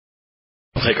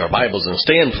Take our Bibles and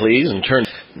stand, please, and turn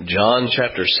to John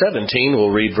chapter 17.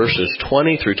 We'll read verses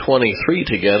 20 through 23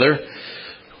 together.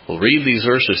 We'll read these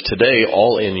verses today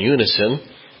all in unison.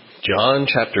 John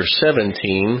chapter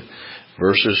 17,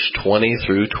 verses 20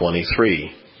 through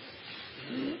 23.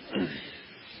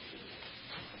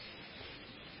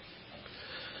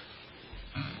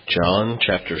 John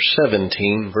chapter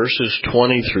 17, verses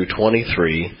 20 through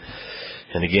 23.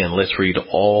 And again, let's read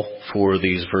all four of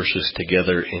these verses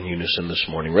together in unison this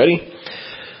morning. Ready?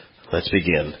 Let's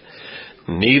begin.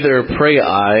 Neither pray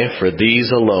I for these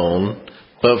alone,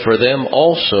 but for them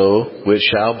also which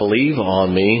shall believe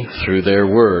on me through their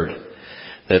word,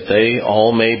 that they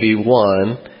all may be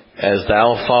one, as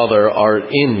thou, Father, art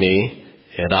in me,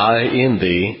 and I in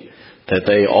thee, that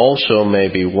they also may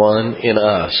be one in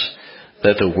us,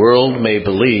 that the world may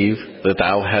believe that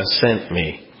thou hast sent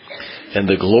me. And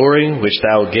the glory which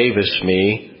thou gavest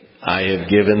me, I have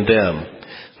given them,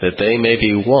 that they may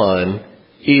be one,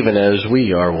 even as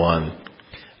we are one.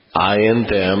 I in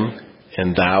them,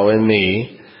 and thou in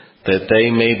me, that they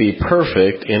may be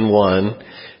perfect in one,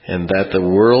 and that the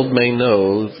world may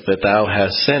know that thou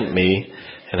hast sent me,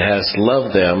 and hast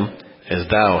loved them as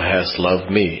thou hast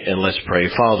loved me. And let's pray.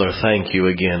 Father, thank you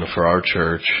again for our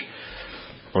church.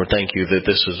 Lord, thank you that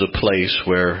this is a place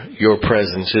where your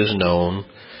presence is known,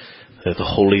 that the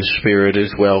Holy Spirit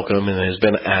is welcome and has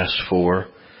been asked for.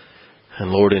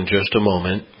 And Lord, in just a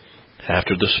moment,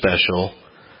 after the special,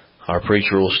 our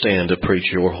preacher will stand to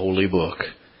preach your holy book.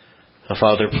 Now,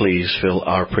 Father, please fill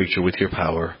our preacher with your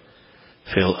power.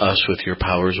 Fill us with your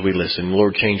power as we listen.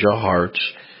 Lord, change our hearts,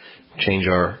 change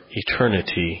our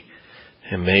eternity,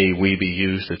 and may we be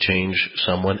used to change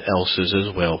someone else's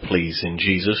as well, please. In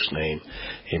Jesus' name,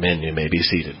 amen. You may be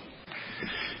seated.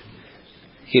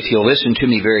 If you'll listen to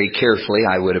me very carefully,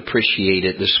 I would appreciate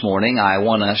it this morning. I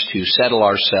want us to settle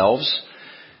ourselves.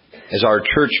 As our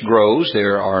church grows,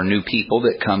 there are new people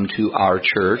that come to our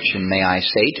church. And may I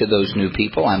say to those new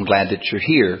people, I'm glad that you're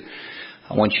here.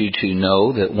 I want you to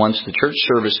know that once the church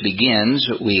service begins,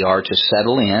 we are to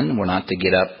settle in. We're not to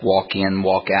get up, walk in,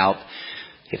 walk out.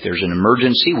 If there's an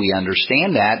emergency, we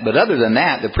understand that. But other than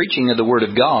that, the preaching of the Word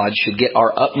of God should get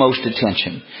our utmost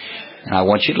attention. And I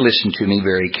want you to listen to me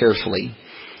very carefully.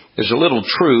 There's a little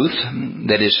truth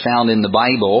that is found in the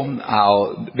Bible.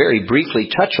 I'll very briefly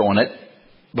touch on it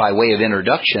by way of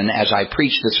introduction as I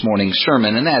preach this morning's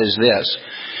sermon, and that is this.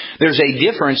 There's a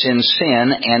difference in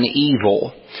sin and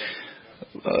evil.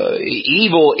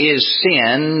 Evil is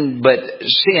sin, but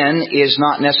sin is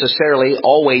not necessarily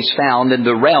always found in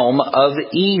the realm of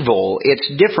evil.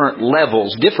 It's different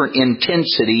levels, different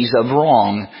intensities of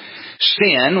wrong.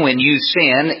 Sin, when you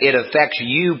sin, it affects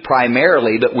you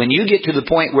primarily, but when you get to the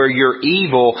point where you're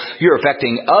evil, you're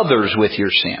affecting others with your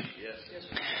sin.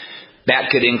 That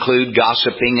could include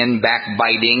gossiping and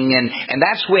backbiting, and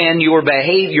that's when your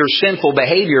sinful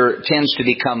behavior tends to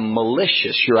become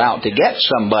malicious. You're out to get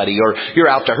somebody, or you're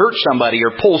out to hurt somebody,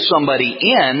 or pull somebody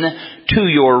in to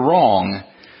your wrong.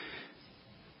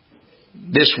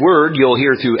 This word you'll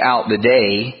hear throughout the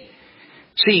day.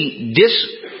 See,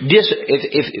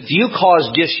 if you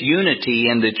cause disunity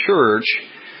in the church,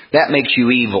 that makes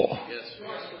you evil.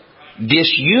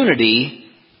 Disunity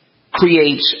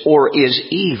creates or is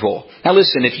evil. Now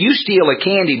listen, if you steal a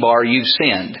candy bar, you've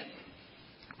sinned.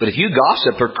 But if you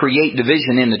gossip or create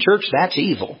division in the church, that's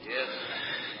evil.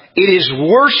 It is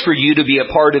worse for you to be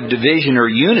a part of division or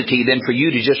unity than for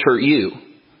you to just hurt you.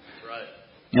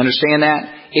 You understand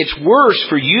that? It's worse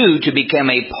for you to become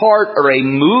a part or a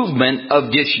movement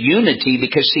of disunity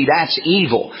because, see, that's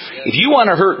evil. If you want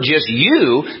to hurt just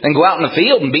you, then go out in the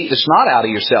field and beat the snot out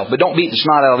of yourself. But don't beat the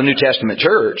snot out of the New Testament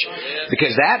church,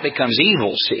 because that becomes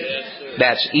evil, see.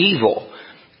 That's evil.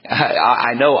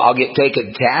 I know I'll get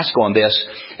taken to task on this.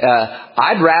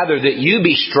 I'd rather that you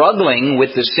be struggling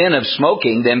with the sin of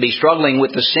smoking than be struggling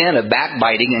with the sin of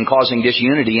backbiting and causing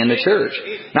disunity in the church.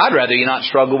 Now, I'd rather you not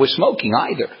struggle with smoking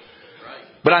either.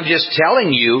 But I'm just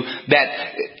telling you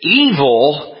that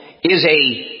evil is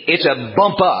a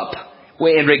bump up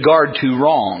in regard to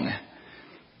wrong.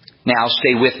 Now,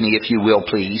 stay with me if you will,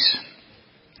 please.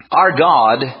 Our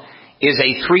God is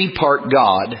a three-part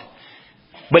God,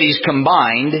 but He's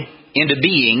combined into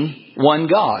being one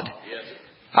God.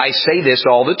 I say this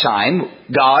all the time.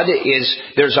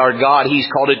 There's our God. He's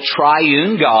called a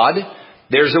triune God.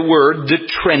 There's a word, the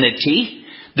Trinity.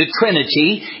 The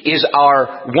Trinity is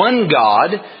our one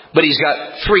God, but He's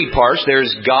got three parts.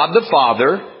 There's God the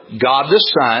Father, God the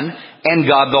Son, and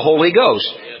God the Holy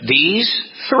Ghost. These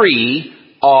three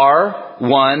are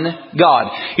one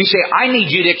God. You say, I need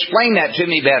you to explain that to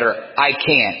me better. I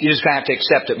can't. You're just going to have to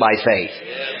accept it by faith.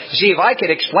 See, if I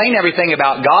could explain everything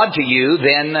about God to you,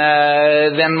 then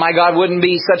my God wouldn't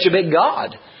be such a big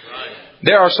God.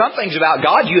 There are some things about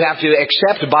God you have to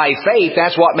accept by faith.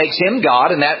 That's what makes Him God,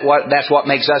 and that's what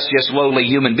makes us just lowly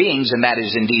human beings, and that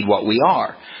is indeed what we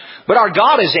are. But our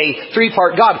God is a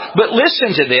three-part God. But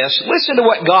listen to this. Listen to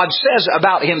what God says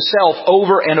about Himself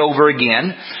over and over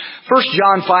again. 1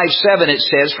 John 5:7 it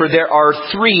says, For there are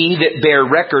three that bear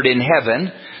record in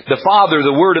heaven, the Father,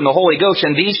 the Word, and the Holy Ghost,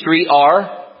 and these three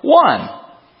are one.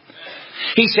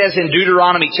 He says in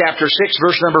Deuteronomy chapter 6,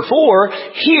 verse number 4,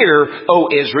 Hear, O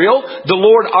Israel, the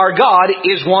Lord our God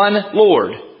is one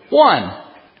Lord. One.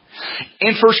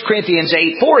 In 1 Corinthians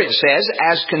 8:4 it says,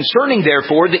 As concerning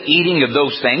therefore the eating of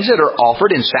those things that are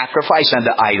offered in sacrifice unto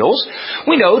idols,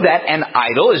 we know that an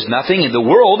idol is nothing in the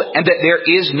world, and that there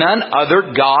is none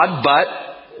other God but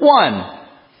one.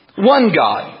 One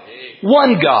God.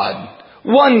 One God.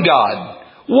 One God.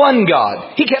 One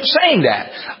God. He kept saying that.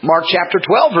 Mark chapter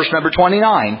 12, verse number 29.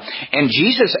 And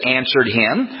Jesus answered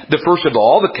him, the first of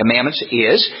all, the commandments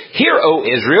is, Hear, O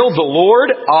Israel, the Lord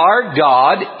our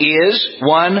God is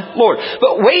one Lord.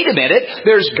 But wait a minute.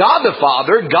 There's God the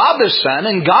Father, God the Son,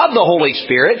 and God the Holy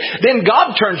Spirit. Then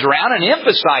God turns around and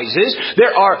emphasizes,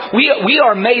 we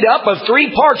are made up of three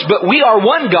parts, but we are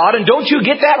one God, and don't you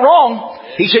get that wrong.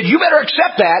 He said, you better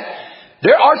accept that.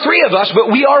 There are three of us,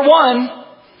 but we are one.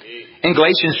 In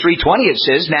Galatians 3:20 it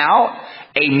says, Now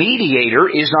a mediator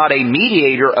is not a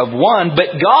mediator of one,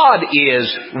 but God is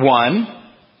one.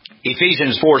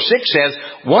 Ephesians 4:6 says,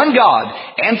 One God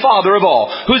and Father of all,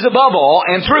 who's above all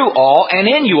and through all and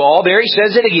in you all. There he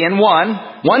says it again,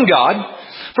 one God.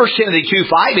 1 Timothy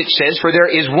 2:5 it says, For there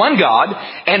is one God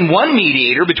and one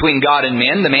mediator between God and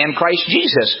men, the man Christ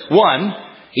Jesus. One.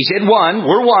 He said one.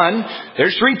 We're one.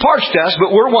 There's three parts to us,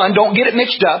 but we're one. Don't get it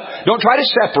mixed up. Don't try to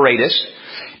separate us.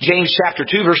 James chapter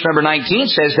 2 verse number 19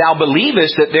 says, Thou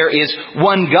believest that there is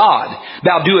one God.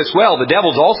 Thou doest well. The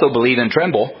devils also believe and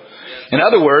tremble. In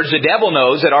other words, the devil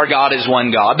knows that our God is one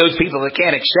God. Those people that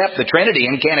can't accept the Trinity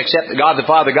and can't accept that God the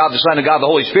Father, God the Son, and God the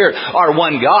Holy Spirit are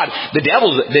one God, the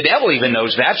devil even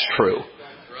knows that's true.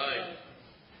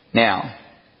 Now,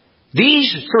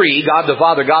 these three, God the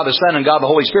Father, God the Son, and God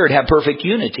the Holy Spirit, have perfect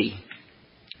unity.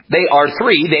 They are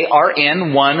three. They are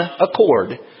in one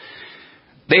accord.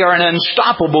 They are an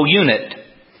unstoppable unit.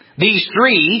 These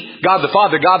three, God the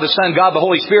Father, God the Son, God the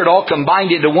Holy Spirit, all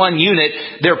combined into one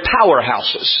unit, they're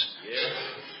powerhouses.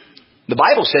 The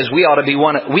Bible says we ought to,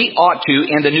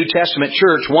 in the New Testament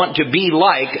church, want to be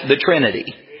like the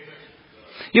Trinity.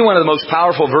 You know, one of the most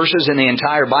powerful verses in the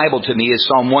entire Bible to me is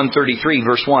Psalm 133,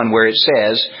 verse 1, where it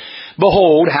says,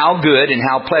 Behold, how good and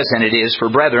how pleasant it is for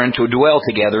brethren to dwell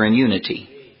together in unity.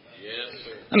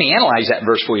 Let me analyze that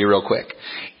verse for you real quick.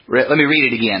 Let me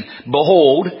read it again.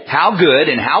 Behold, how good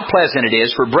and how pleasant it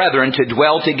is for brethren to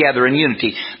dwell together in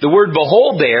unity. The word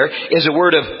behold there is a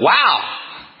word of wow.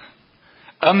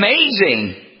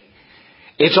 Amazing.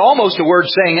 It's almost a word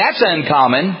saying that's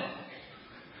uncommon.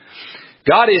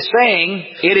 God is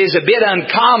saying it is a bit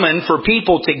uncommon for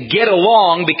people to get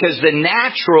along because the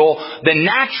natural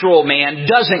man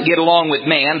doesn't get along with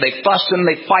man. They fuss and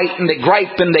they fight and they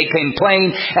gripe and they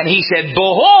complain. And he said,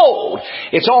 Behold!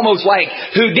 It's almost like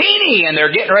Houdini, and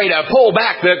they're getting ready to pull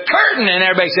back the curtain, and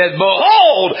everybody says,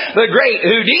 Behold, the great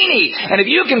Houdini. And if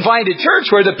you can find a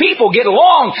church where the people get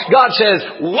along, God says,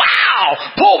 Wow!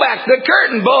 Pull back the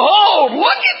curtain. Behold!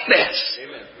 Look at this!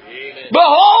 Amen.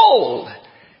 Behold!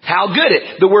 How good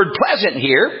it. The word pleasant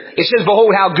here, it says,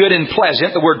 Behold, how good and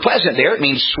pleasant. The word pleasant there, it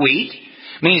means sweet,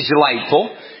 means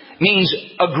delightful, means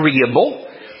agreeable.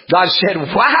 God said,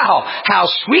 wow, how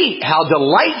sweet, how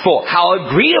delightful, how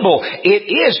agreeable it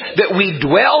is that we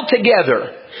dwell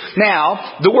together.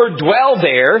 Now, the word dwell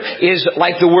there is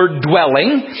like the word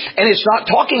dwelling, and it's not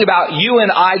talking about you and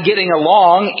I getting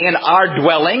along in our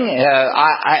dwelling,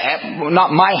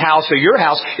 not my house or your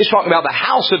house. It's talking about the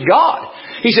house of God.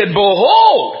 He said,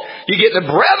 Behold, you get the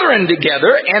brethren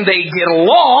together, and they get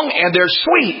along, and they're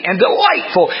sweet and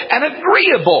delightful and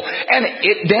agreeable.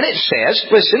 And then it says,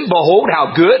 listen, behold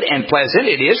how good and pleasant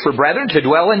it is for brethren to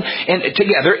dwell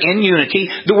together in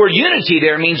unity. The word unity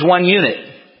there means one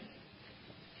unit.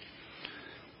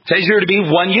 It says you're to be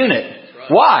one unit.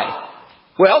 Why?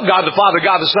 Well, God the Father,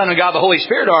 God the Son, and God the Holy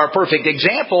Spirit are a perfect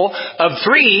example of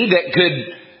three that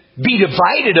could be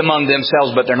divided among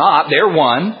themselves, but they're not. They're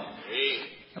one.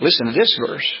 Listen to this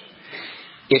verse.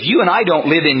 If you and I don't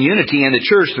live in unity in the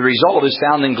church, the result is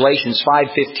found in Galatians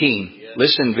 5:15.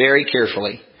 Listen very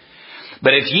carefully.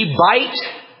 But if ye bite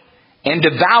and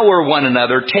devour one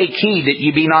another, take heed that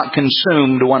ye be not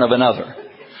consumed one of another.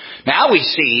 Now we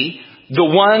see the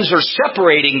ones are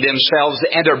separating themselves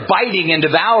and are biting and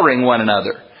devouring one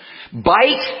another.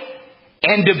 Bite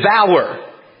and devour.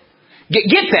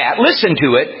 Get that. Listen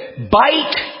to it.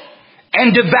 Bite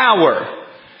and devour.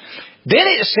 Then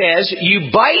it says,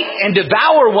 you bite and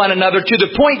devour one another to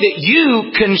the point that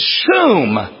you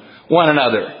consume one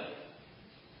another.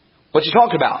 What's he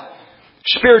talking about?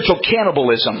 Spiritual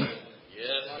cannibalism. Yes,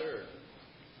 sir.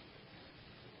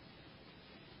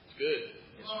 It's good.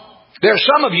 There are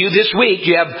some of you this week,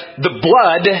 you have the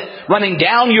blood running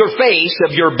down your face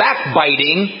of your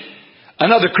backbiting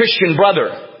another Christian brother.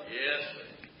 Yes.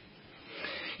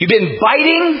 You've been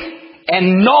biting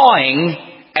and gnawing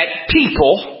at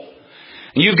people.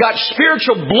 You've got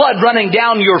spiritual blood running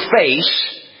down your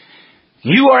face.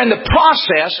 You are in the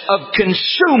process of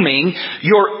consuming.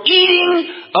 You're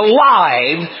eating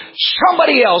alive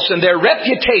somebody else and their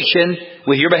reputation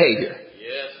with your behavior.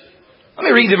 Yes. Let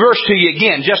me read the verse to you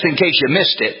again, just in case you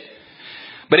missed it.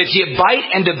 But if you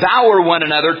bite and devour one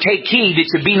another, take heed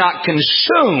that you be not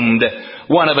consumed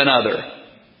one of another.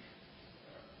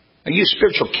 Are you a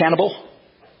spiritual cannibal?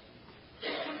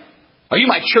 Are you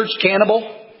my church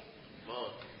cannibal?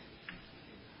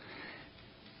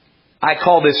 I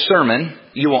call this sermon,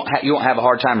 you won't have a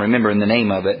hard time remembering the name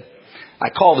of it.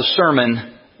 I call the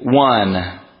sermon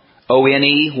One.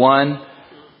 O-N-E, one.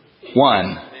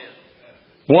 One.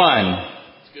 One.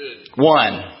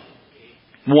 One.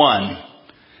 One.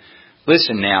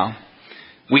 Listen now.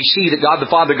 We see that God the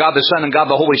Father, God the Son, and God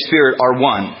the Holy Spirit are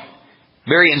one.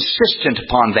 Very insistent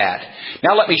upon that.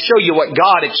 Now let me show you what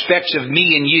God expects of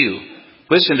me and you.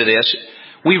 Listen to this.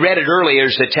 We read it earlier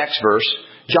as the text verse.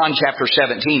 John chapter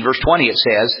 17, verse 20, it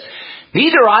says,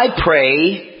 Neither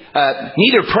pray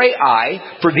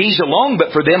I for these alone,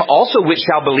 but for them also which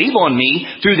shall believe on me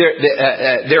through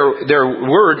their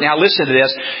word. Now listen to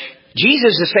this.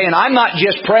 Jesus is saying, I'm not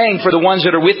just praying for the ones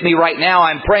that are with me right now.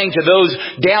 I'm praying to those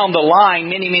down the line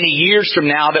many, many years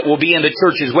from now that will be in the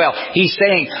church as well. He's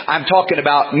saying, I'm talking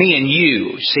about me and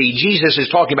you. See, Jesus is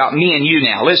talking about me and you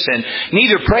now. Listen,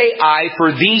 neither pray I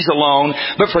for these alone,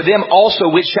 but for them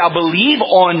also which shall believe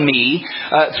on me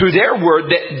through their word,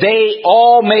 that they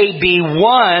all may be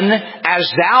one as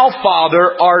thou,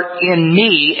 Father, art in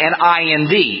me and I in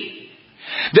thee.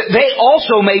 That they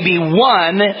also may be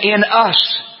one in us.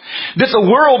 That the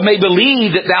world may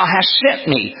believe that thou hast sent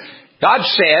me. God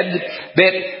said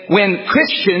that when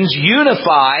Christians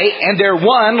unify and they're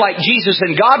one, like Jesus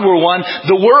and God were one,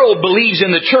 the world believes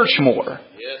in the church more.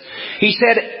 Yes. He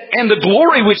said, and the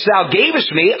glory which thou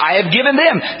gavest me, I have given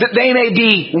them, that they may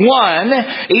be one,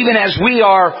 even as we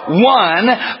are one,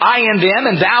 I in them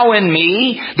and thou in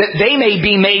me, that they may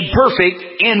be made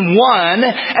perfect in one,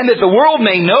 and that the world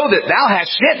may know that thou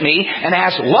hast sent me and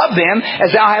hast loved them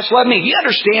as thou hast loved me. You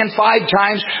understand 5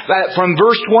 times from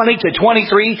verse 20 to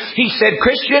 23, he said,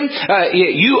 Christian,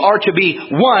 you are to be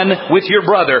one with your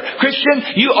brother.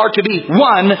 Christian, you are to be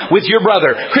one with your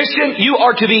brother. Christian, you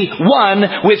are to be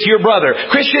one with your brother.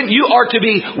 Christian, you are to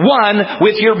be one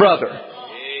with your brother.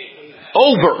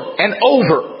 Over and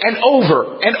over and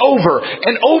over and over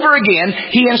and over again,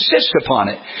 he insists upon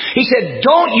it. He said,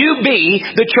 don't you be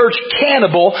the church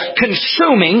cannibal,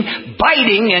 consuming,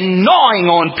 biting and gnawing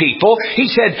on people. He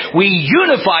said, we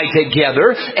unify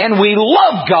together and we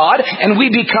love God and we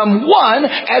become one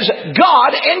as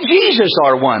God and Jesus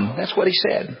are one. That's what he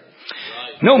said.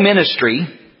 No ministry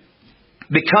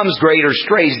becomes great or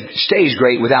stays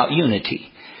great without unity.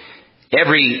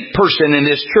 Every person in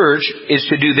this church is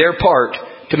to do their part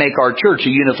to make our church a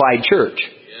unified church.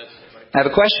 Yes. I have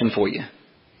a question for you.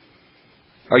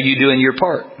 Are you doing your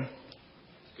part?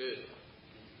 Good.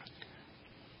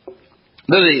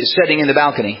 Lily is sitting in the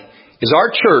balcony. Is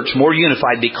our church more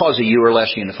unified because of you or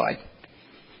less unified?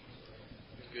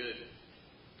 Good.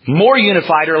 More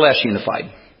unified or less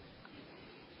unified?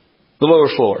 The lower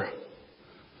floor.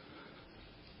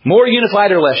 More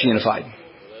unified or less unified?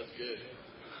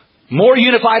 More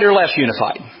unified or less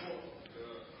unified?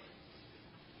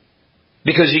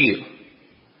 Because of you.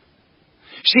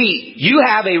 See, you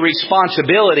have a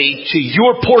responsibility to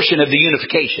your portion of the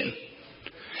unification.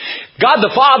 God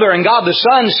the Father and God the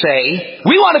Son say,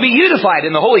 we want to be unified.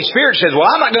 And the Holy Spirit says, well,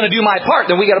 I'm not going to do my part.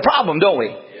 Then we got a problem, don't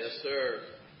we? Yes, sir.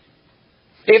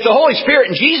 If the Holy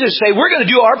Spirit and Jesus say, we're going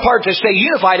to do our part to stay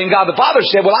unified, and God the Father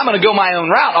said, well, I'm going to go my own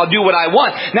route. I'll do what I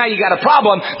want. Now you got a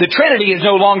problem. The Trinity is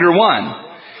no longer one.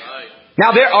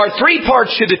 Now there are three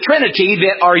parts to the Trinity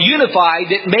that are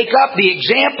unified that make up the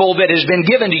example that has been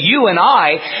given to you and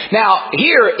I. Now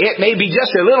here it may be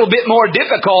just a little bit more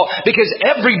difficult because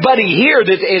everybody here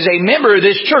that is a member of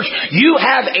this church, you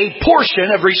have a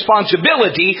portion of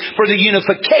responsibility for the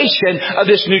unification of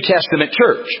this New Testament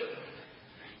church.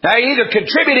 Now you're either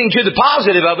contributing to the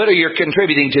positive of it or you're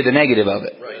contributing to the negative of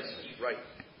it. Right. Right.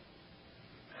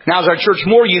 Now is our church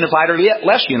more unified or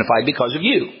less unified because of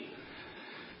you?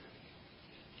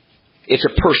 It's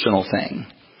a personal thing.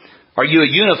 Are you a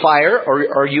unifier or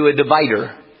are you a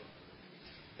divider?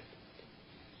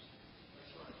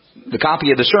 The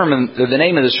copy of the sermon, the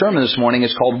name of the sermon this morning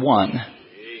is called One.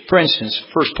 For instance,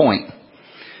 first point.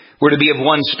 We're to be of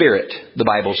one spirit, the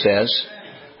Bible says.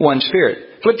 One spirit.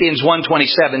 Philippians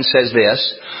 1:27 says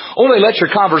this, only let your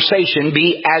conversation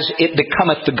be as it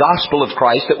becometh the gospel of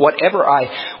Christ, that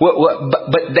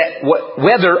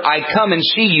whether I come and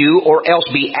see you or else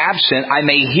be absent, I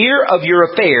may hear of your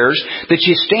affairs, that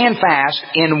you stand fast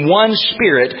in one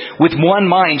spirit, with one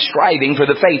mind striving for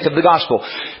the faith of the gospel.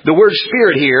 The word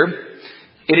spirit here,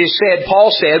 it is said,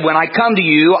 Paul said, when I come to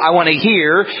you, I want to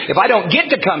hear, if I don't get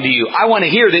to come to you, I want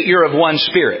to hear that you're of one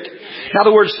spirit. Now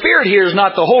the word spirit here is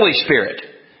not the Holy Spirit.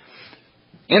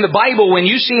 In the Bible, when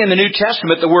you see in the New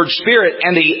Testament the word Spirit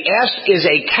and the S is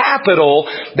a capital,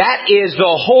 that is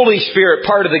the Holy Spirit,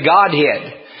 part of the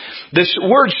Godhead. This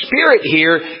word Spirit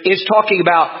here is talking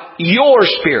about your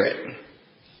spirit.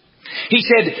 He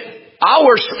said,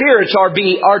 our spirits are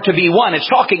to be one. It's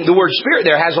talking, the word Spirit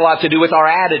there has a lot to do with our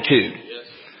attitude.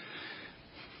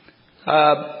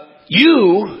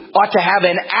 You ought to have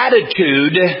an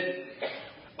attitude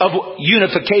of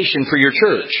unification for your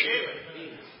church.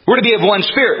 We're to be of one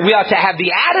spirit. We ought to have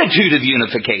the attitude of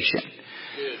unification.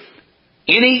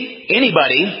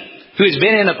 Anybody who has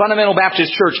been in a fundamental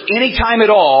Baptist church any time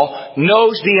at all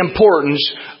knows the importance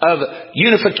of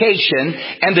unification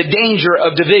and the danger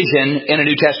of division in a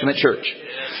New Testament church.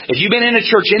 If you've been in a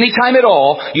church any time at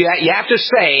all, you have to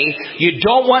say you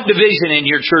don't want division in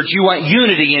your church. You want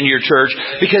unity in your church,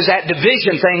 because that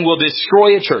division thing will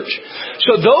destroy a church.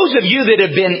 So those of you that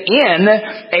have been in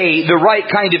the right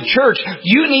kind of church,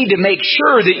 you need to make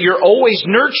sure that you're always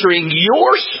nurturing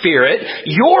your spirit,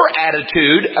 your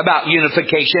attitude about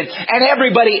unification, and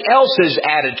everybody else's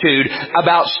attitude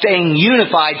about staying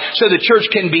unified so the church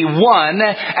can be one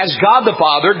as God the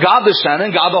Father, God the Son,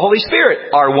 and God the Holy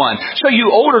Spirit are one. So you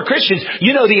older Christians,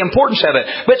 you know the importance of it.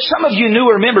 But some of you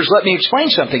newer members, let me explain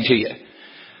something to you.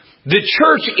 The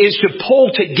church is to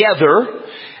pull together.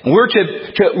 We're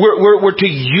to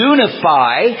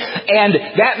unify, and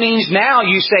that means now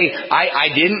you say, I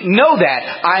didn't know that.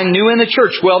 I'm new in the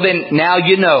church. Well, then now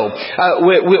you know.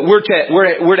 We're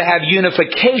to have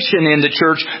unification in the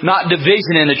church, not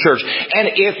division in the church.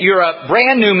 And if you're a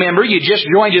brand new member, you just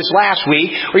joined us last week,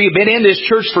 or you've been in this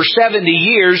church for 70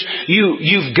 years,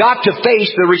 you've got to face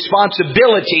the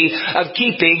responsibility of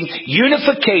keeping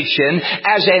unification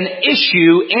as an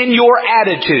issue in your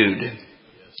attitude.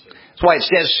 That's why it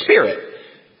says spirit.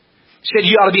 It said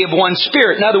you ought to be of one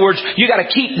spirit. In other words, you got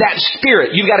to keep that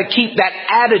spirit. You've got to keep that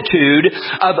attitude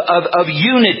of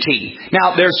unity.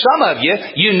 Now, there's some of you,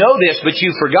 you know this, but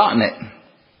you've forgotten it.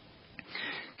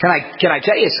 Can I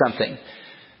tell you something?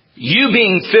 You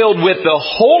being filled with the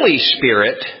Holy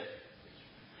Spirit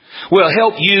will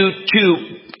help you to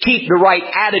keep the right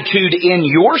attitude in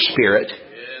your spirit.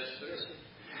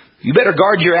 You better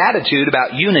guard your attitude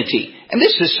about unity. And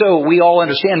this is so we all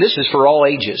understand, this is for all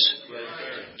ages.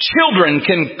 Children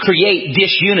can create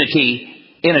disunity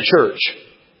in a church.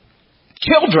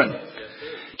 Children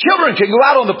can go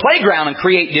out on the playground and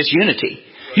create disunity.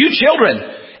 You children,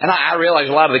 and I realize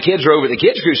a lot of the kids are over at the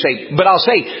kids' crusade, but I'll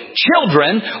say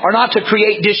children are not to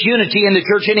create disunity in the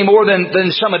church any more than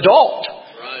some adult.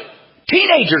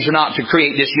 Teenagers are not to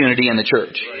create disunity in the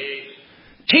church.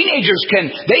 Teenagers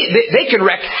they can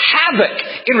wreak havoc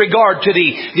in regard to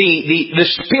the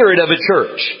spirit of a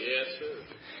church.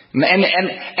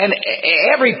 And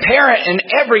every parent and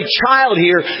every child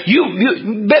here,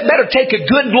 you better take a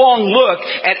good long look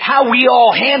at how we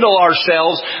all handle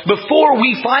ourselves before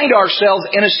we find ourselves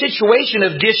in a situation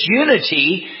of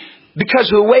disunity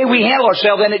because of the way we handle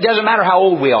ourselves, and it doesn't matter how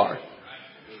old we are.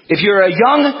 If you're a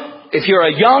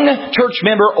young church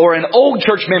member or an old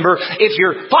church member, if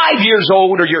you're 5 years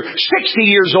old or you're 60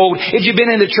 years old, if you've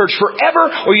been in the church forever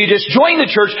or you just joined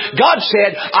the church, God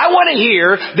said, I want to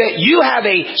hear that you have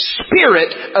a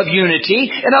spirit of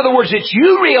unity. In other words, that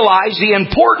you realize the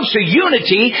importance of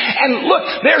unity. And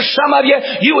look, there's some of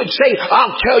you would say,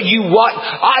 I'll tell you what,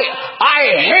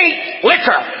 I hate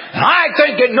liquor. And I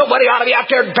think that nobody ought to be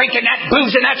out there drinking that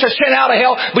booze and that's a sin out of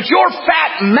hell. But your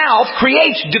fat mouth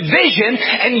creates division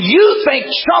and you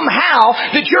think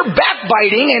somehow that your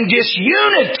backbiting and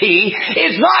disunity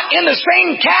is not in the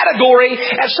same category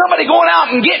as somebody going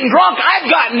out and getting drunk.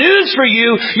 I've got news for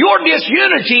you. Your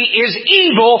disunity is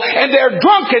evil and their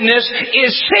drunkenness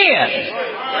is sin.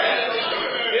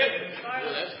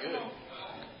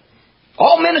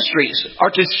 All ministries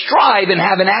are to strive and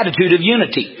have an attitude of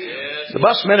unity. The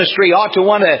bus ministry ought to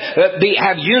want to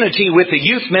have unity with the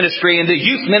youth ministry, and the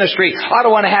youth ministry ought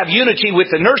to want to have unity with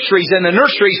the nurseries, and the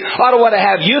nurseries ought to want to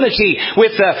have unity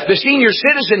with the senior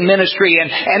citizen ministry,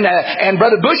 and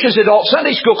Brother Bush's adult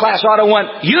Sunday school class ought to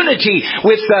want unity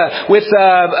with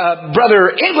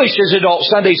Brother English's adult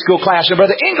Sunday school class, and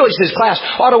Brother English's class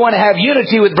ought to want to have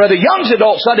unity with Brother Young's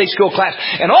adult Sunday school class,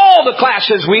 and all the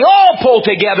classes we all pull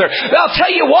together. I'll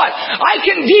tell you what, I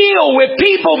can deal with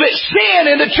people that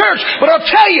sin in the church. But I'll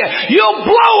tell you, you'll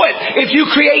blow it if you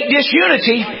create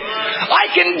disunity.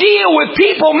 I can deal with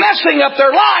people messing up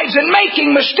their lives and making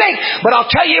mistakes. But I'll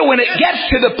tell you, when it gets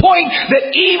to the point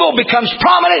that evil becomes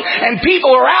prominent and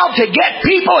people are out to get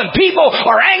people and people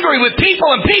are angry with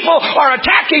people and people are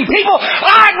attacking people,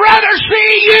 I'd rather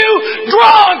see you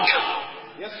drunk.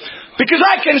 Because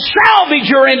I can salvage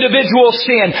your individual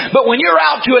sin. But when you're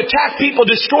out to attack people,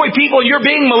 destroy people, you're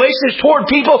being malicious toward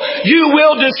people, you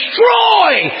will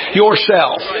destroy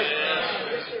yourself.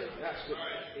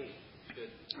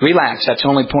 Relax, that's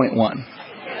only point one.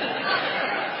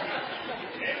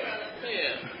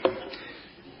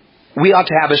 We ought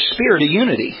to have a spirit of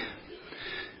unity.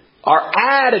 Our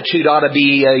attitude ought to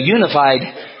be a unified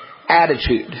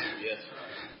attitude.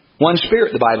 One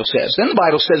spirit, the Bible says. Then the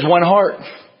Bible says one heart.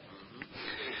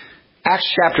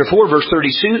 Acts chapter 4 verse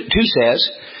 32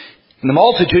 says, and the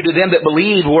multitude of them that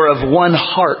believed were of one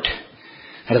heart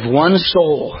and of one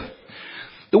soul.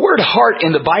 The word heart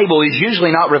in the Bible is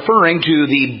usually not referring to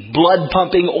the blood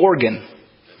pumping organ.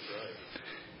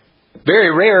 Very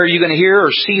rare are you going to hear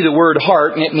or see the word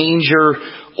heart, and it means your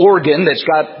organ that's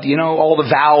got, all the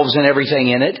valves and everything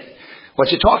in it.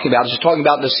 What's it talking about? It's talking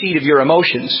about the seat of your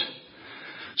emotions.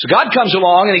 So God comes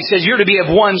along and He says you're to be of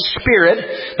one spirit.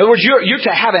 In other words, you're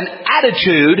to have an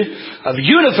attitude of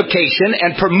unification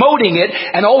and promoting it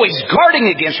and always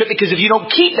guarding against it, because if you don't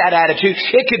keep that attitude,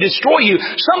 it could destroy you.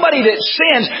 Somebody that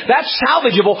sins, that's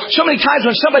salvageable. So many times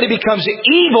when somebody becomes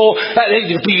evil,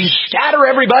 you scatter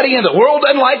everybody and the world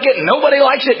doesn't like it and nobody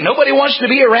likes it. Nobody wants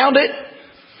to be around it.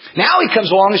 Now He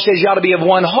comes along and says you ought to be of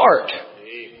one heart.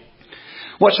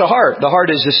 What's the heart? The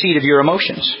heart is the seat of your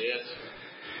emotions.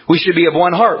 We should be of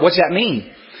one heart. What's that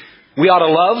mean? We ought to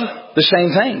love the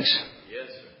same things.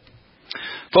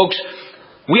 Folks,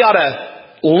 we ought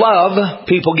to love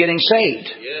people getting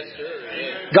saved.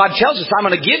 God tells us, I'm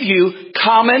going to give you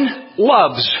common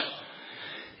loves.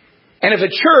 And if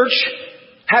a church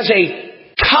has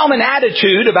a common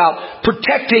attitude about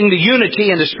protecting the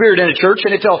unity and the spirit in a church,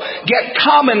 and if they'll get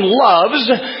common loves,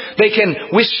 they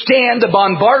can withstand the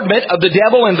bombardment of the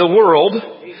devil and the world.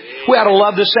 We ought to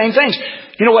love the same things.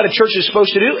 You know what a church is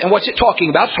supposed to do? And what's it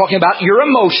talking about? It's talking about your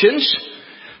emotions.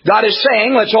 God is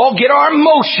saying, let's all get our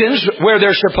emotions where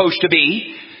they're supposed to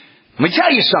be. Let me tell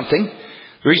you something.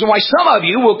 The reason why some of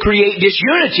you will create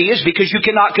disunity is because you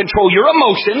cannot control your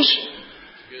emotions.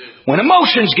 When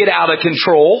emotions get out of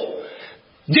control,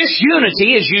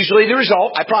 disunity is usually the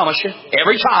result, I promise you,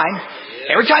 every time.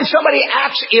 Every time somebody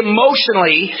acts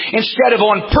emotionally instead of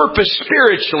on purpose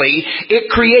spiritually,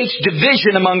 it creates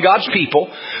division among God's people.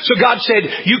 So God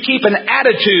said, you keep an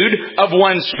attitude of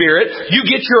one spirit. You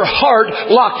get your heart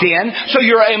locked in. So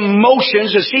your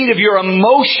emotions, the seat of your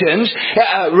emotions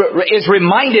is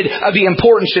reminded of the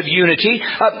importance of unity.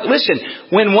 Listen,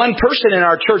 when one person in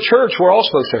our church hurts, we're all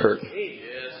supposed to hurt.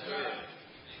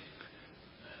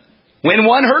 When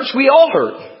one hurts, we all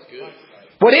hurt.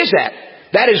 What is that?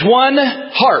 That is one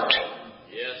heart.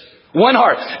 One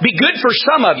heart. Be good for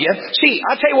some of you. See,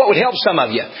 I'll tell you what would help some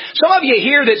of you. Some of you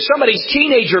hear that somebody's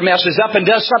teenager messes up and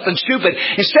does something stupid.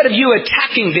 Instead of you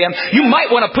attacking them, you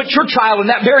might want to put your child in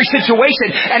that very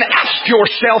situation and ask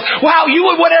yourself how you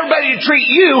would want everybody to treat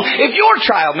you if your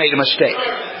child made a mistake.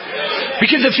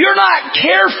 Because if you're not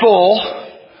careful,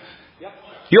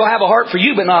 you'll have a heart for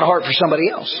you but not a heart for somebody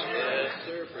else.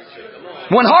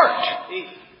 One heart.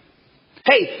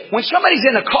 Hey, when somebody's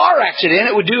in a car accident,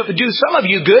 it would do some of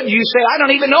you good. You say, I don't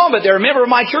even know them, but they're a member of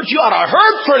my church. You ought to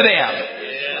hurt for them.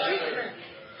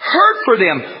 Hurt for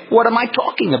them. What am I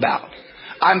talking about?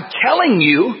 I'm telling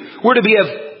you, we're to be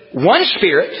of one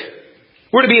spirit.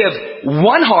 We're to be of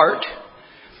one heart.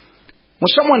 When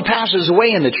someone passes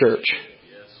away in the church,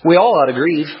 we all ought to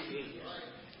grieve.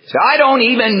 Say, I don't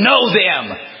even know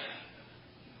them.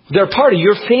 They're part of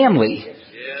your family.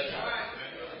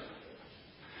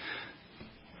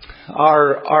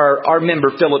 Our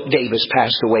member Philip Davis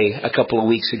passed away a couple of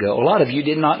weeks ago. A lot of you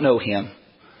did not know him.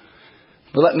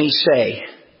 But let me say,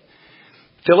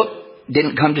 Philip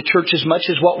didn't come to church as much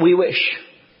as what we wish.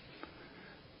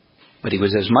 But he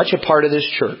was as much a part of this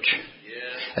church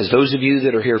as those of you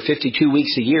that are here 52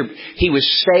 weeks a year. He was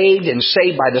saved and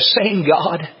saved by the same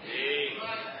God.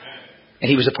 And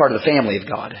he was a part of the family of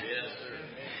God.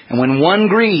 And when one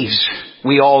grieves,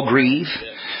 we all grieve.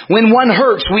 When one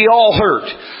hurts, we all hurt.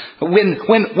 When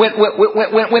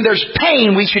there's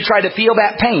pain, we should try to feel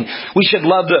that pain. We should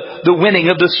love the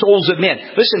winning of the souls of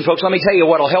men. Listen, folks, let me tell you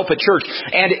what will help a church.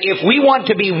 And if we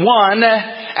want to be one,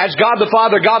 as God the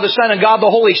Father, God the Son, and God the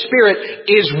Holy Spirit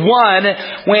is one,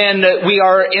 when we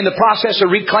are in the process of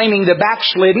reclaiming the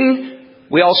backslidden,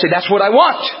 we all say, that's what I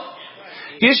want.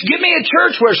 You just give me a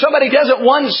church where somebody doesn't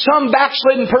want some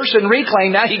backslidden person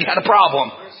reclaimed. Now you got a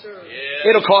problem.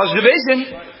 It'll cause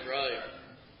division.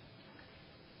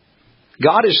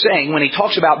 God is saying, when He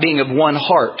talks about being of one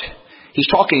heart, He's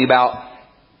talking about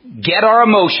get our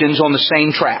emotions on the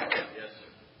same track.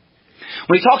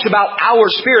 When He talks about our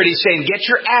spirit, He's saying get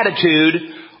your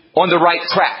attitude on the right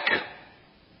track.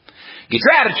 Get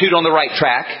your attitude on the right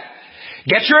track.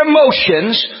 Get your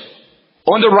emotions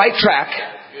on the right track.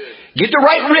 Get the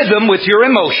right rhythm with your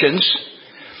emotions.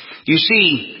 You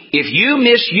see, if you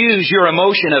misuse your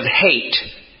emotion of hate,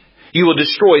 you will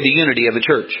destroy the unity of the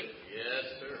church.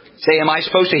 Say, am I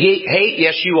supposed to hate?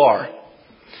 Yes, you are.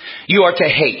 You are to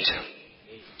hate.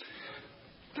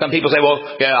 Some people say,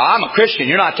 well, yeah, I'm a Christian.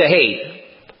 You're not to hate.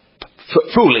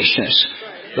 Foolishness.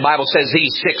 The Bible says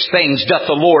these 6 things doth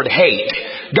the Lord hate.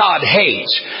 God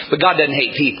hates. But God doesn't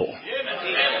hate people.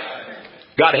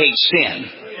 God hates sin.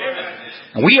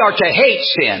 And we are to hate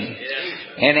sin.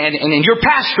 And your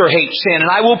pastor hates sin.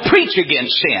 And I will preach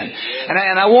against sin.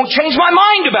 And I won't change my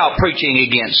mind about preaching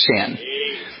against sin.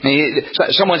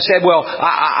 Someone said, well,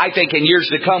 I think in years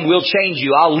to come we'll change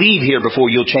you. I'll leave here before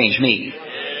you'll change me.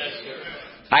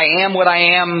 I am what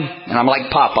I am, and I'm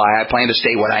like Popeye. I plan to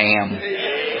stay what I am.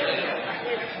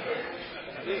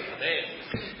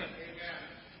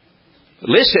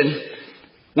 Listen,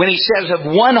 when He says of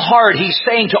one heart, He's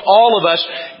saying to all of us,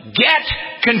 get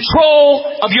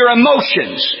control of your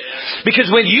emotions. Because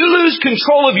when you lose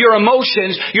control of your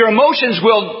emotions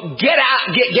will get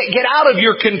out of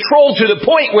your control to the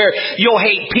point where you'll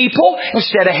hate people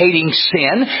instead of hating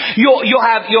sin. You'll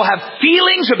have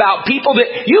feelings about people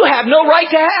that you have no right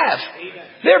to have.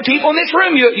 There are people in this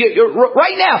room,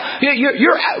 right now,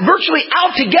 you're virtually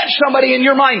out to get somebody in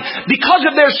your mind because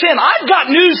of their sin. I've got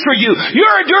news for you.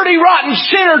 You're a dirty, rotten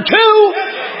sinner too.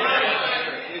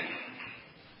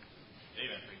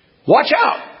 Watch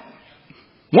out.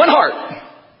 One heart.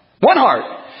 One heart.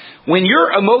 When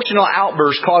your emotional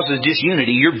outburst causes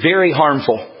disunity, you're very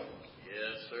harmful.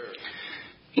 Yes, sir.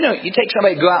 You know, you take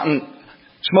somebody to go out and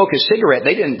smoke a cigarette,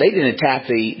 they didn't attack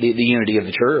the unity of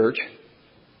the church.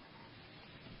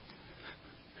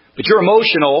 But your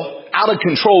emotional, out of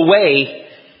control way,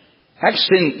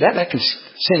 that can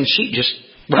send sheep just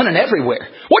running everywhere.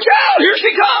 Watch out! Here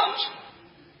she comes!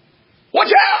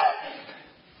 Watch out!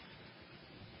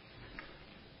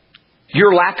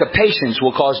 Your lack of patience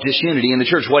will cause disunity in the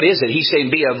church. What is it? He's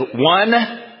saying be of one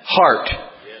heart.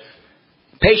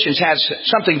 Patience has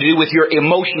something to do with your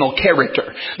emotional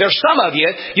character. There's some of you,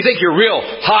 you think you're real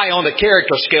high on the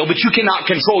character scale, but you cannot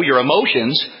control your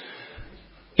emotions.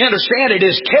 You understand it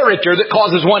is character that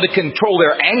causes one to control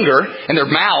their anger and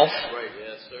their mouth. Right.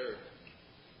 Yes, sir.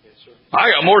 Yes, sir.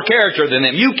 I got more character than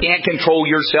them. You can't control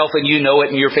yourself, and you know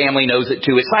it, and your family knows it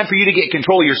too. It's time for you to get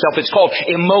control of yourself. It's called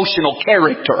emotional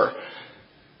character.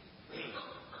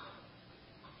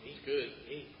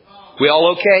 We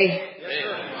all okay?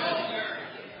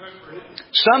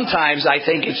 Sometimes I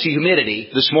think it's humidity.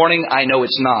 This morning I know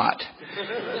it's not.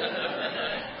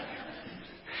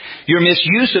 Your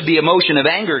misuse of the emotion of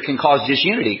anger can cause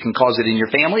disunity. It can cause it in your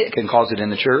family. It can cause it in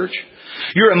the church.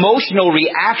 Your emotional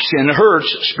reaction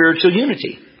hurts spiritual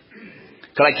unity.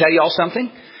 Can I tell you all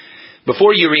something?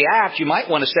 Before you react, you might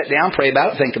want to sit down, pray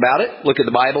about it, think about it, look at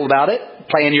the Bible about it,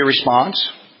 plan your response.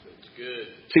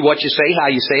 See what you say, how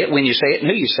you say it, when you say it, and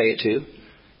who you say it to.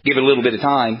 Give it a little bit of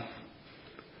time.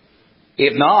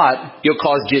 If not, you'll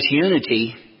cause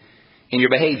disunity in your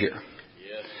behavior.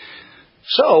 Yes.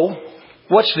 So,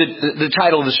 what's the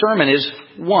title of the sermon is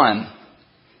One.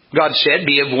 God said,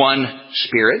 be of one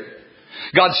spirit.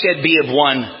 God said, be of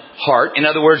one heart. In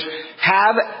other words,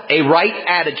 have a right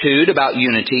attitude about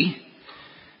unity.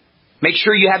 Make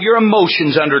sure you have your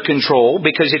emotions under control,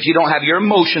 because if you don't have your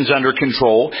emotions under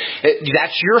control,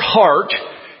 that's your heart.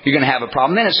 you're going to have a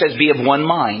problem. Then it says, be of one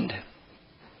mind.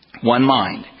 One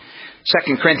mind.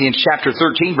 2 Corinthians chapter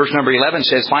 13, verse number 11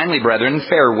 says, finally, brethren,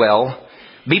 farewell.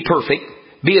 Be perfect.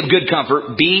 Be of good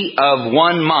comfort. Be of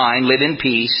one mind. Live in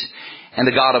peace. And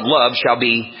the God of love shall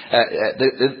be,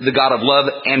 the God of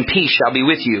love and peace shall be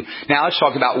with you. Now let's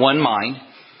talk about one mind.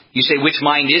 You say, which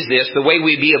mind is this? The way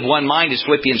we be of one mind is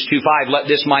Philippians 2:5. Let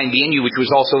this mind be in you, which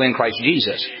was also in Christ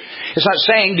Jesus. It's not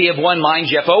saying be of one mind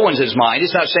Jeff Owens' mind.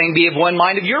 It's not saying be of one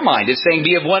mind of your mind. It's saying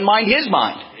be of one mind His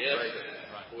mind.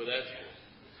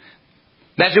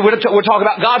 That's we're talking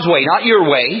about God's way, not your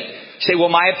way. You say, well,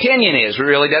 my opinion is. It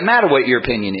really doesn't matter what your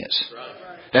opinion is.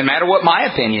 Doesn't matter what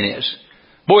my opinion is.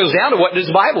 Boils down to what does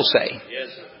the Bible say.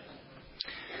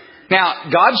 Now,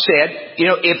 God said,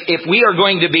 if we are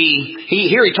going to be,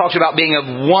 here He talks about being of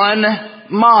one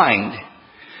mind.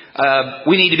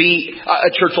 We need to be,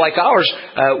 a church like ours,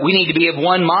 we need to be of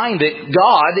one mind that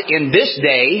God in this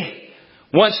day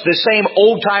wants the same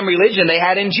old-time religion they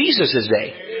had in Jesus'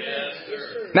 day.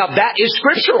 Now, that is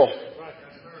scriptural.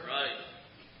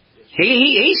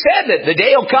 He said that the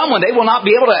day will come when they will not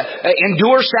be able to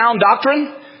endure sound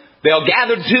doctrine. They'll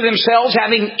gather to themselves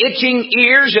having itching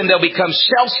ears, and they'll become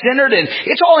self-centered. And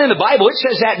it's all in the Bible. It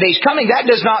says that day's coming. That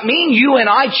does not mean you and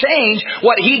I change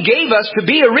what He gave us to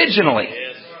be originally.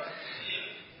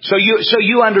 So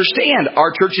you understand,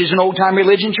 our church is an old-time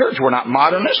religion church. We're not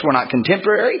modernist. We're not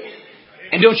contemporary.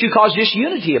 And don't you cause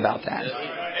disunity about that.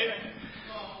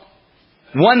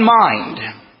 One mind.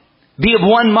 Be of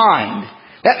one mind.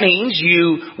 That means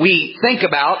we think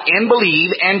about and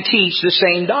believe and teach the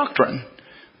same doctrine.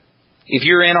 If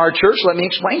you're in our church, let me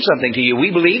explain something to you.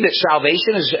 We believe that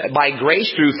salvation is by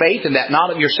grace through faith, and that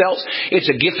not of yourselves. It's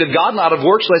a gift of God, not of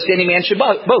works, lest any man should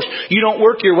boast. You don't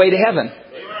work your way to heaven.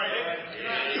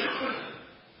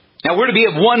 Now we're to be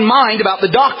of one mind about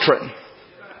the doctrine.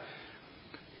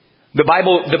 The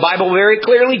Bible very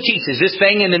clearly teaches this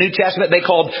thing in the New Testament they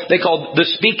called the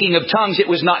speaking of tongues. It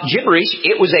was not gibberish.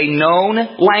 It was a known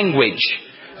language.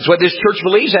 That's what this church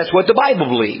believes. That's what the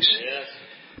Bible believes.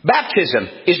 Baptism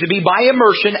is to be by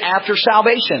immersion after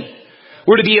salvation.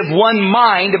 We're to be of one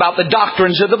mind about the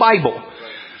doctrines of the Bible.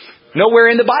 Nowhere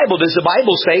in the Bible does the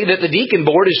Bible say that the deacon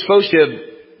board is supposed to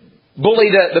bully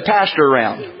the pastor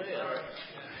around.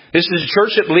 This is a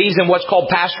church that believes in what's called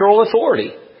pastoral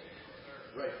authority.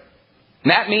 And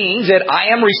that means that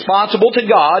I am responsible to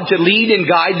God to lead and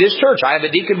guide this church. I have a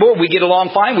deacon board. We get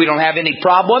along fine. We don't have any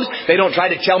problems. They don't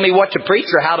try to tell me what to preach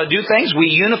or how to do things.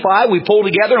 We unify, we pull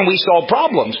together, and we solve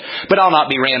problems. But I'll not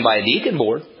be ran by a deacon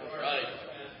board.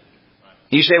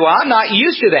 You say, well, I'm not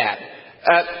used to that.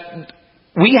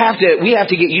 We have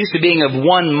to get used to being of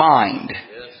one mind.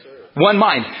 One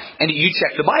mind. And you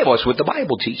check the Bible. That's what the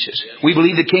Bible teaches. We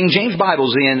believe the King James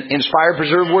Bible is the inspired,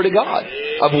 preserved Word of God.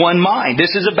 Of one mind.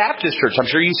 This is a Baptist church. I'm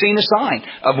sure you've seen the sign.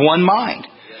 Of one mind.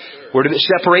 We're to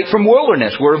separate from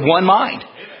worldliness. We're of one mind.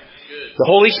 The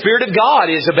Holy Spirit of God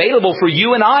is available for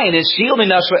you and I, and is sealed in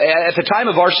us at the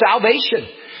time of our salvation.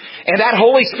 And that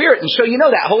Holy Spirit, and so you know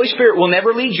that Holy Spirit will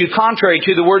never lead you contrary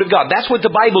to the Word of God. That's what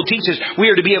the Bible teaches. We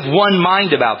are to be of one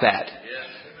mind about that.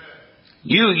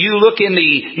 You look in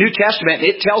the New Testament,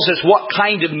 it tells us what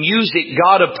kind of music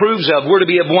God approves of. We're to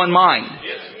be of one mind.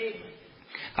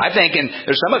 I think, and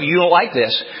there's some of you who don't like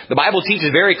this, the Bible teaches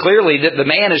very clearly that the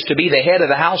man is to be the head of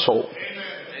the household.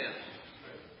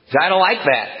 I don't like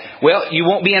that. Well, you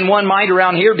won't be in one mind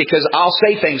around here because I'll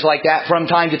say things like that from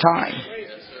time to time.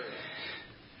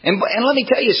 And let me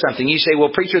tell you something. You say,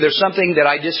 well, preacher, there's something that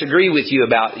I disagree with you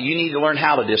about. You need to learn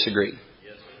how to disagree.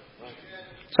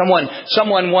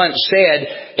 Someone once said,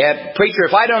 preacher,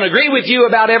 if I don't agree with you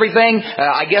about everything,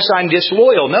 I guess I'm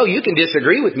disloyal. No, you can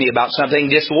disagree with me about something.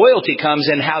 Disloyalty comes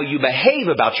in how you behave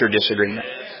about your disagreement.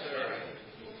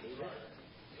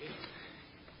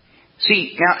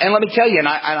 See, now, and let me tell you, and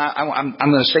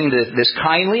I'm going to say this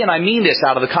kindly, and I mean this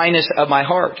out of the kindness of my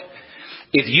heart.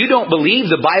 If you don't believe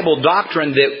the Bible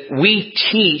doctrine that we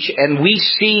teach and we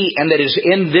see and that is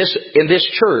in this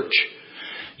church,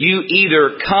 you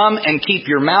either come and keep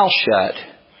your mouth shut,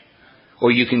 or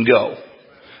you can go.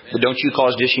 But don't you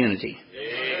cause disunity.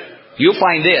 You'll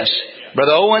find this.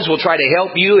 Brother Owens will try to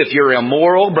help you if you're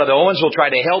immoral. Brother Owens will try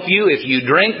to help you if you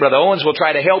drink. Brother Owens will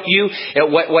try to help you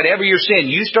at whatever your sin.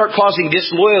 You start causing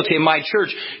disloyalty in my church,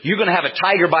 you're going to have a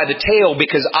tiger by the tail,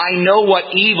 because I know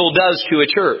what evil does to a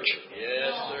church.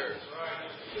 Yes, sir.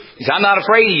 He says, I'm not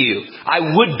afraid of you. I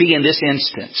would be in this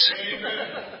instance.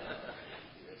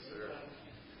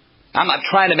 I'm not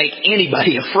trying to make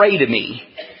anybody afraid of me.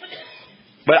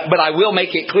 But I will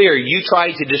make it clear, you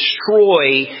try to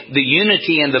destroy the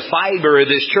unity and the fiber of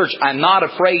this church, I'm not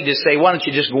afraid to say, why don't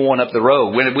you just go on up the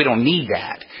road? We don't need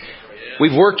that.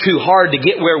 We've worked too hard to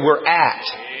get where we're at.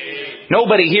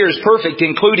 Nobody here is perfect,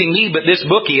 including me, but this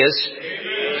book is.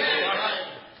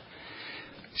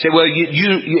 Say, well,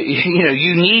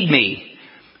 you need me.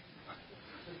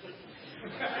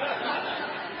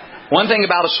 One thing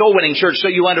about a soul winning church, so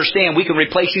you understand, we can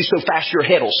replace you so fast your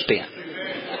head will spin.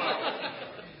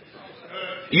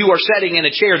 You are sitting in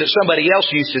a chair that somebody else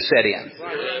used to sit in.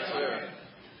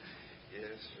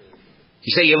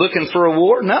 You say, you're looking for a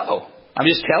war? No. I'm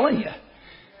just telling you.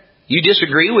 You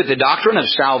disagree with the doctrine of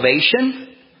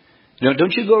salvation?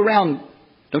 Don't you go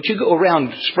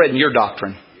around spreading your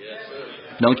doctrine.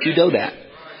 Don't you do that.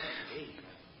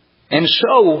 And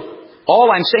so,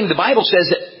 all I'm saying, the Bible says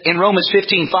that in Romans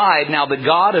 15:5, now the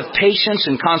God of patience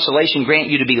and consolation grant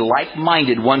you to be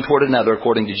like-minded one toward another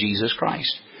according to Jesus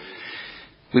Christ.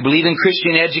 We believe in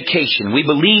Christian education. We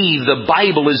believe the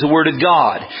Bible is the Word of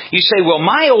God. You say, well,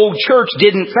 my old church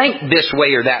didn't think this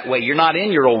way or that way. You're not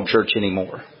in your old church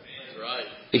anymore.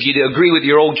 If you agree with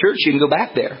your old church, you can go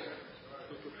back there.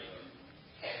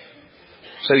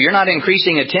 So you're not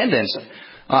increasing attendance.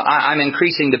 I'm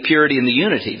increasing the purity and the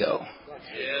unity, though.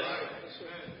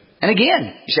 And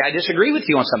again, you say, I disagree with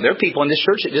you on something. There are people in this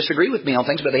church that disagree with me on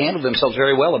things, but they handle themselves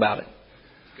very well about it.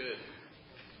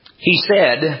 He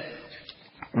said,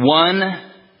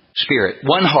 one spirit,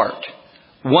 one heart,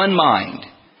 one mind.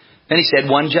 Then he said,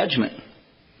 one judgment.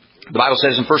 The Bible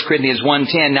says in 1 Corinthians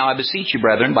 1:10, now I beseech you,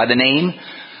 brethren, by the name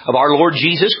of our Lord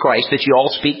Jesus Christ, that you all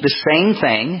speak the same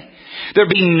thing. There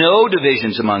be no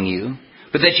divisions among you,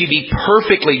 but that you be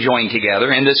perfectly joined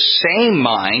together in the same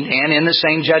mind and in the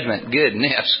same judgment.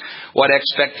 Goodness, what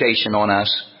expectation on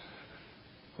us.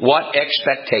 What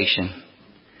expectation.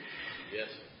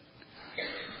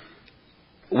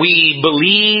 We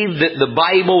believe that the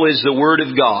Bible is the Word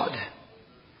of God.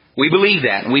 We believe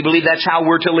that. And we believe that's how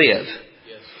we're to live.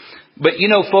 But you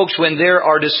know, folks, when there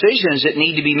are decisions that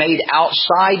need to be made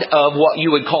outside of what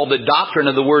you would call the doctrine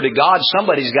of the Word of God,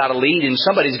 somebody's got to lead and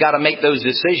somebody's got to make those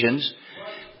decisions.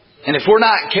 And if we're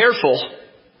not careful...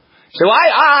 So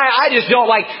I just don't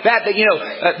like that,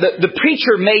 the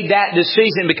preacher made that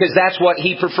decision because that's what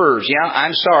he prefers. Yeah,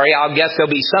 I'm sorry. I'll guess there'll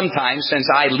be some time since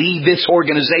I leave this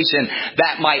organization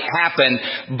that might happen.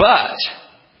 But,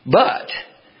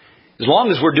 as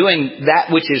long as we're doing that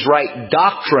which is right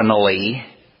doctrinally,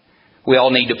 we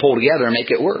all need to pull together and make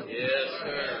it work. Yes,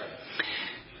 sir.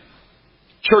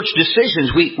 Church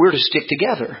decisions, we're to stick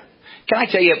together. Can I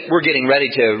tell you, we're getting ready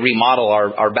to remodel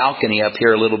our balcony up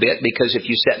here a little bit, because if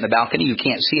you sit in the balcony, you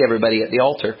can't see everybody at the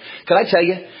altar. Can I tell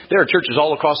you, there are churches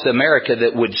all across America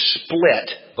that would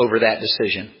split over that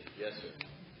decision. Yes, sir.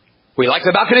 We like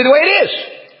the balcony the way it is.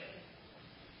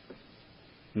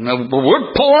 No,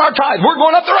 we're pulling our tithes. We're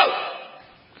going up the road.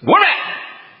 We're not.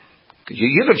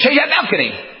 You can change that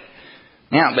balcony.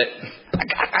 Yeah, but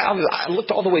I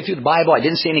looked all the way through the Bible. I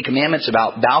didn't see any commandments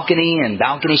about balcony and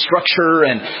balcony structure,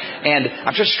 and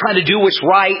I'm just trying to do what's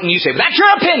right. And you say, well, that's your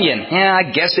opinion. Yeah,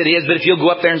 I guess it is. But if you'll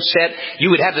go up there and sit,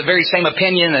 you would have the very same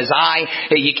opinion as I.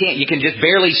 You can't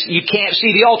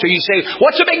see the altar. You say,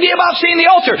 what's the big deal about seeing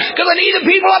the altar? Because I need the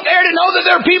people up there to know that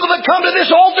there are people that come to this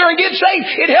altar and get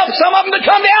saved. It helps some of them to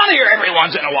come down here every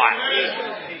once in a while.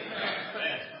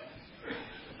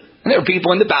 And there are people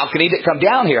in the balcony that come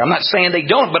down here. I'm not saying they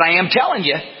don't, but I am telling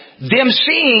you, them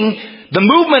seeing the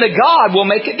movement of God will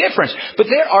make a difference. But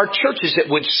there are churches that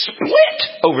would split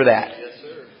over that. Yes,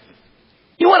 sir.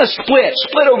 You want to split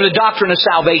over the doctrine of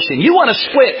salvation. You want to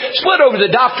split over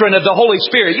the doctrine of the Holy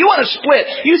Spirit. You want to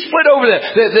you split over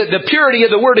the purity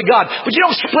of the Word of God. But you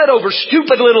don't split over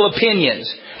stupid little opinions.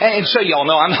 And so y'all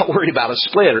know I'm not worried about a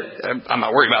split. I'm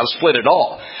not worried about a split at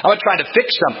all. I'm not trying to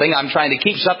fix something. I'm trying to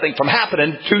keep something from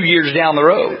happening 2 years down the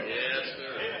road.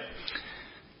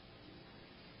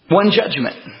 One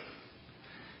judgment.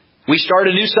 We start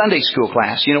a new Sunday school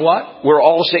class. You know what? We're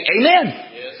all saying, amen.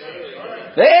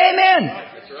 Amen.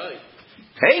 That's right.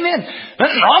 Amen.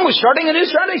 Nothing wrong with starting a new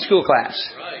Sunday school class.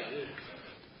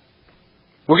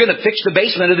 We're going to fix the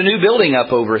basement of the new building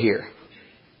up over here.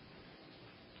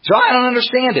 So I don't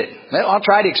understand it. Well, I'll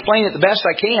try to explain it the best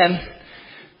I can.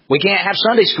 We can't have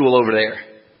Sunday school over there.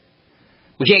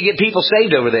 We can't get people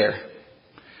saved over there.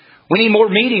 We need more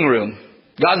meeting room.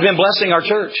 God's been blessing our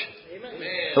church.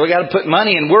 Amen. So we got to put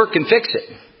money and work and fix it.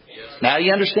 Yes. Now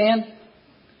you understand?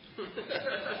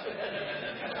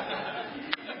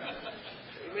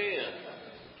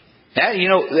 Yeah,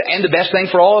 and the best thing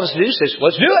for all of us to do is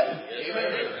let's do it.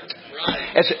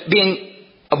 Amen. As being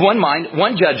of one mind,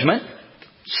 one judgment.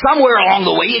 Somewhere along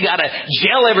the way, you got to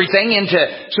gel everything into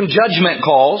some judgment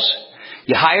calls.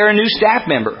 You hire a new staff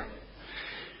member.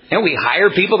 And we hire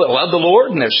people that love the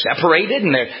Lord, and they're separated,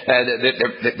 and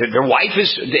their wife is,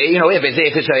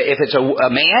 if it's a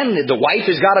man, the wife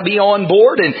has got to be on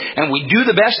board, and we do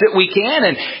the best that we can.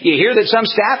 And you hear that some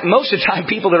staff, most of the time,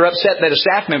 people that are upset that a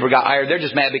staff member got hired, they're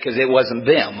just mad because it wasn't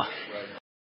them.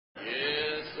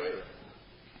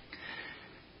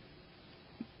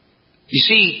 You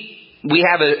see, we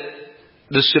have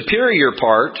the superior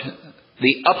part,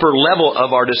 the upper level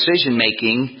of our decision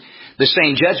making. The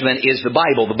same judgment is the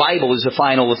Bible. The Bible is the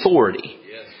final authority.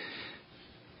 Yes.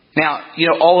 Now,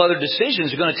 all other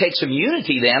decisions are going to take some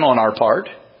unity then on our part.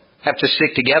 Have to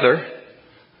stick together.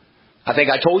 I think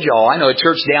I told you all, I know a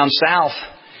church down south,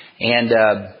 and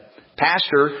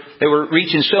pastor, they were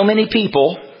reaching so many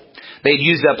people, they'd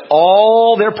used up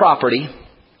all their property.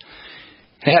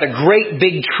 They had a great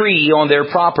big tree on their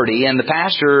property, and the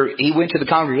pastor, he went to the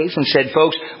congregation and said,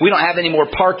 folks, we don't have any more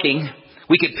parking.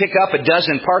 We could pick up 12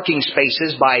 parking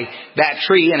spaces by that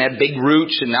tree and have big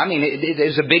roots. And it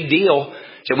was a big deal.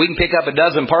 So we can pick up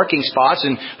 12 parking spots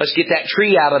and let's get that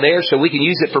tree out of there so we can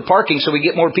use it for parking so we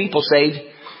get more people saved.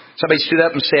 Somebody stood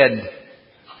up and said,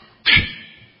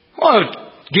 well,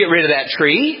 get rid of that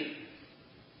tree.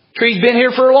 Tree's been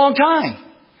here for a long time.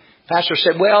 Pastor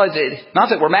said, well, not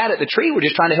that we're mad at the tree. We're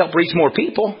just trying to help reach more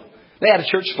people. They had a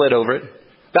church split over it.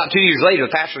 About 2 years later,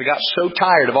 the pastor got so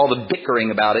tired of all the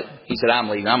bickering about it, he said, I'm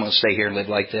leaving. I'm going to stay here and live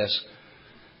like this.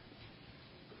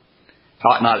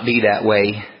 Ought not be that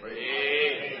way.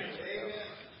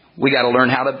 We got to learn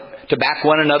how to back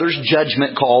one another's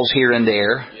judgment calls here and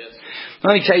there.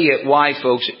 Let me tell you why,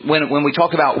 folks. When we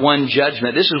talk about one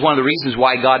judgment, this is one of the reasons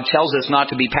why God tells us not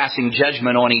to be passing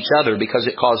judgment on each other, because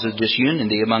it causes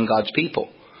disunity among God's people.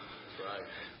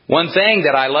 One thing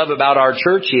that I love about our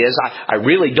church is I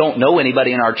really don't know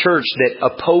anybody in our church that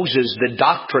opposes the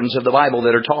doctrines of the Bible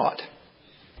that are taught.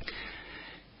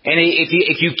 And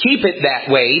if you keep it that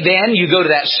way, then you go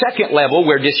to that second level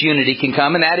where disunity can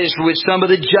come, and that is with some of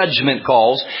the judgment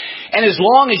calls. And as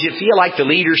long as you feel like the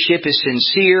leadership is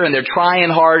sincere and they're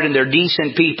trying hard and they're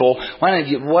decent people, why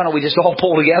don't we just all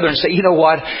pull together and say, you know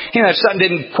what, if something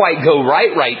didn't quite go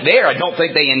right there, I don't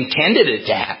think they intended it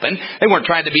to happen. They weren't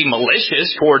trying to be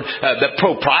malicious toward the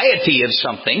propriety of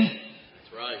something. That's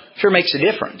right. Sure makes a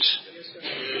difference.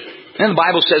 And the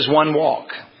Bible says one walk.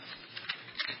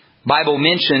 Bible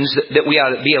mentions that we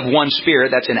ought to be of one spirit,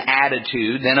 that's an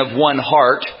attitude, then of one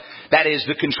heart, that is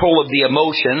the control of the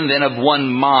emotion, then of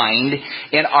one mind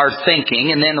in our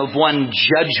thinking, and then of one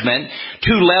judgment.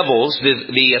 Two levels.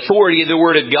 The authority of the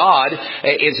Word of God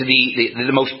is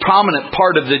the most prominent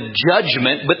part of the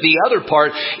judgment, but the other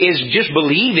part is just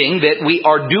believing that we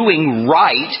are doing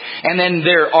right, and then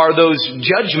there are those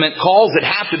judgment calls that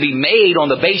have to be made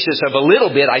on the basis of a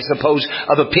little bit, I suppose,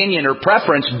 of opinion or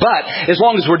preference, but as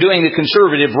long as we're doing the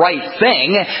conservative right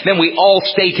thing, then we all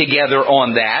stay together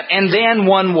on that, and then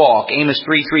one walk. Amos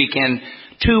 3:3, can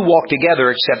two walk together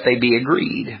except they be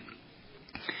agreed?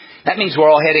 That means we're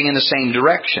all heading in the same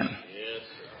direction.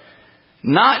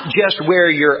 Not just where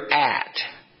you're at,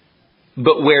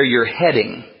 but where you're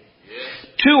heading.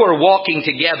 Two are walking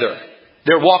together.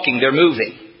 They're walking, they're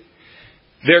moving.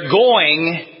 They're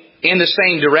going in the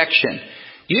same direction.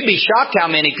 You'd be shocked how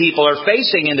many people are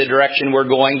facing in the direction we're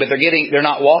going, but they're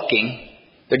not walking.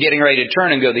 They're getting ready to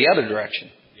turn and go the other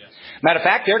direction. Matter of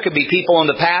fact, there could be people on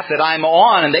the path that I'm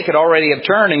on, and they could already have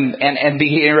turned and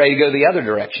be getting ready to go the other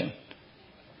direction.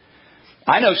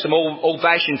 I know some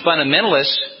old-fashioned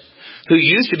fundamentalists who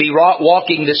used to be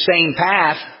walking the same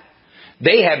path.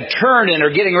 They have turned and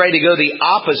are getting ready to go the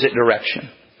opposite direction.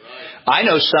 I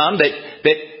know some that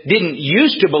didn't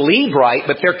used to believe right,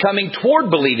 but they're coming toward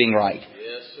believing right.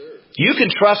 You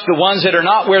can trust the ones that are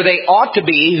not where they ought to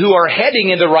be, who are heading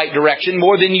in the right direction,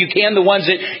 more than you can the ones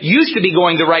that used to be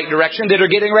going the right direction, that are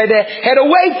getting ready to head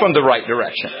away from the right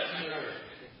direction.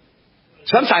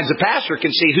 Sometimes the pastor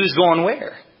can see who's going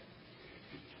where.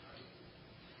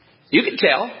 You can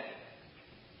tell.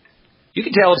 You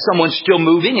can tell if someone's still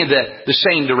moving in the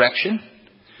same direction.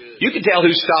 You can tell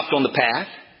who's stopped on the path.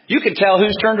 You can tell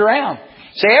who's turned around.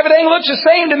 Say, everything looks the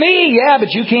same to me. Yeah,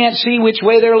 but you can't see which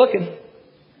way they're looking.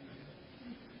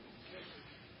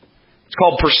 It's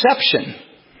called perception.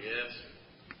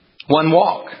 One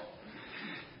walk.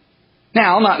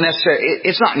 Now,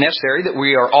 it's not necessary that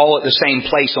we are all at the same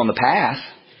place on the path.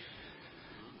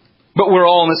 But we're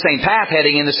all on the same path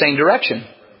heading in the same direction.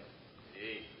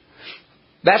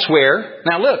 That's where,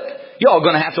 now look, you're all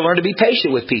going to have to learn to be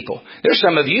patient with people. There's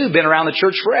some of you who've been around the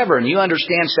church forever, and you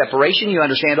understand separation. You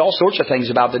understand all sorts of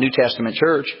things about the New Testament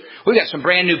church. We've got some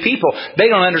brand new people. They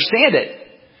don't understand it.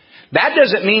 That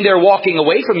doesn't mean they're walking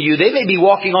away from you. They may be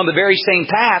walking on the very same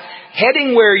path,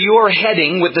 heading where you're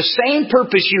heading with the same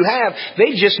purpose you have.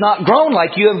 They've just not grown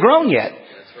like you have grown yet.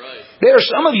 That's right. There are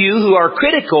some of you who are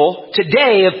critical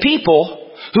today of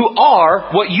people who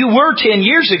are what you were 10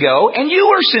 years ago, and you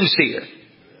were sincere.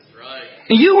 That's right.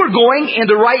 And you were going in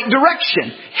the right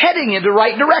direction, heading in the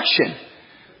right direction.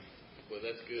 Well,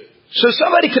 that's good. So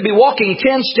somebody could be walking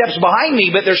 10 steps behind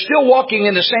me, but they're still walking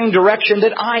in the same direction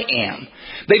that I am.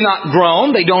 They've not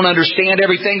grown. They don't understand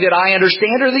everything that I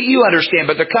understand or that you understand,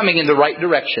 but they're coming in the right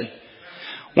direction.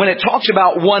 When it talks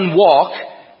about one walk,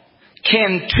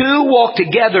 can two walk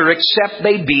together except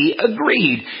they be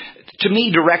agreed? To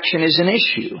me, direction is an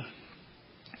issue.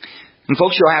 And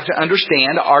folks, you'll have to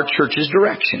understand our church's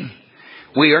direction.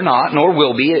 We are not, nor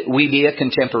will we be a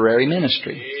contemporary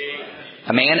ministry.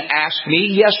 A man asked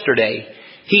me yesterday,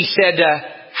 he said,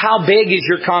 how big is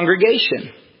your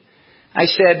congregation? I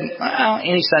said, well,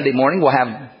 any Sunday morning we'll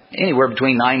have anywhere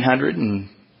between 900 and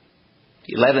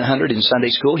 1,100 in Sunday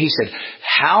school. He said,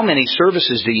 how many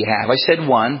services do you have? I said,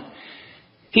 one.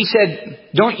 He said,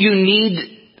 don't you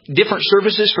need different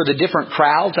services for the different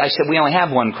crowds? I said, we only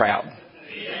have one crowd.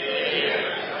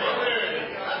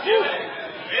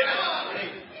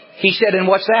 He said, and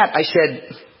what's that? I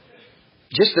said,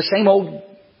 just the same old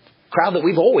crowd that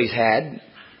we've always had.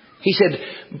 He said,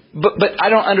 but I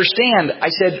don't understand. I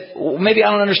said, well, maybe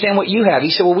I don't understand what you have. He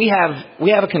said, well, we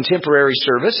have a contemporary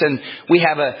service and we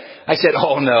have I said,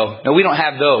 oh no, we don't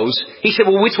have those. He said,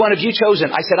 well, which one have you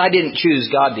chosen? I said, I didn't choose,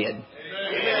 God did.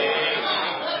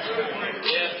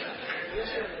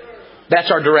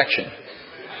 That's our direction.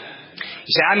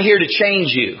 He said, I'm here to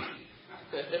change you.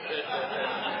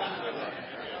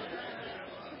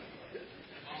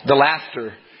 The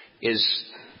laughter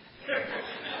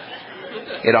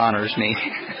it honors me.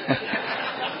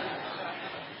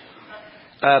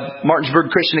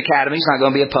 Martinsburg Christian Academy is not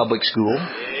going to be a public school. And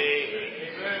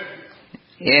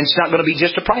it's not going to be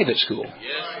just a private school.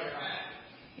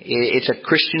 It's a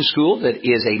Christian school that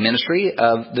is a ministry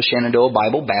of the Shenandoah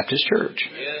Bible Baptist Church.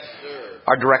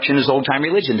 Our direction is old-time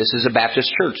religion. This is a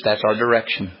Baptist church. That's our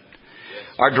direction.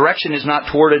 Our direction is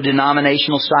not toward a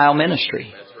denominational style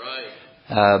ministry.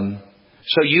 I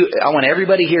want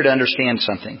everybody here to understand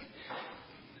something.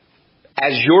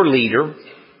 As your leader,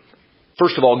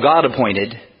 first of all, God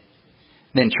appointed,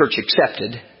 then church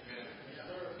accepted.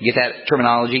 You get that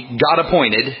terminology? God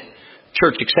appointed,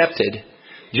 church accepted.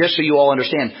 Just so you all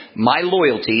understand, my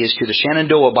loyalty is to the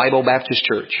Shenandoah Bible Baptist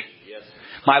Church.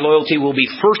 My loyalty will be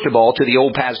first of all to the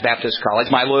Old Paths Baptist College.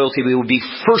 My loyalty will be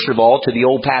first of all to the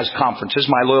Old Paths conferences.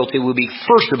 My loyalty will be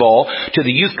first of all to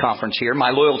the youth conference here. My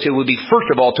loyalty will be first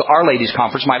of all to Our Ladies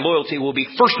Conference. My loyalty will be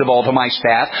first of all to my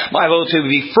staff. My loyalty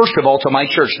will be first of all to my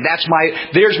church.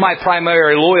 There's my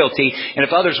primary loyalty. And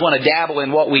if others want to dabble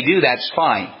in what we do, that's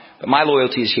fine. But my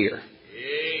loyalty is here.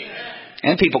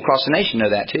 And people across the nation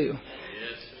know that too.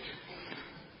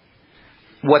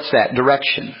 What's that?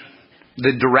 Direction.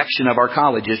 The direction of our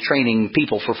college is training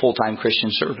people for full-time Christian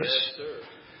service.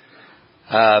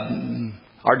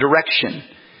 Our direction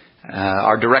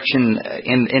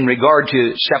in regard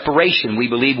to separation, we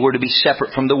believe we're to be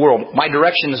separate from the world. My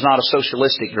direction is not a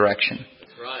socialistic direction.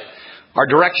 Our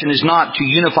direction is not to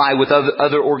unify with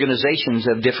other organizations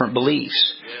of different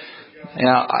beliefs.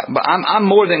 I'm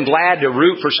more than glad to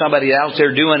root for somebody out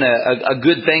there doing a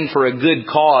good thing for a good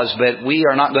cause, but we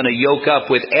are not going to yoke up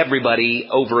with everybody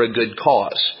over a good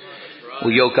cause.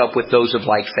 We'll yoke up with those of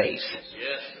like faith.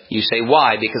 You say,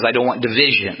 why? Because I don't want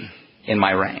division in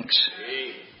my ranks.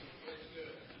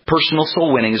 Personal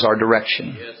soul winning is our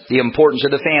direction. The importance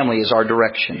of the family is our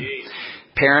direction.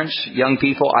 Parents, young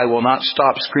people, I will not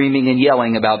stop screaming and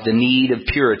yelling about the need of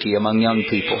purity among young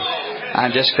people.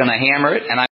 I'm just going to hammer it,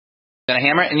 and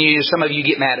some of you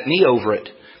get mad at me over it.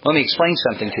 Let me explain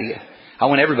something to you. I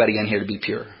want everybody in here to be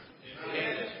pure.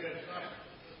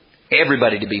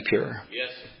 Everybody to be pure.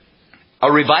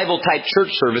 A revival type church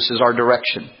service is our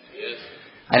direction.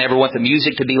 I never want the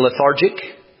music to be lethargic.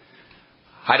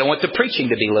 I don't want the preaching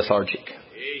to be lethargic.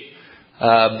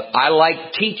 I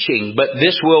like teaching, but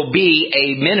this will be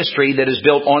a ministry that is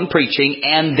built on preaching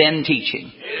and then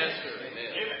teaching.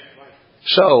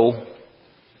 So,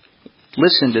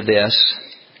 listen to this,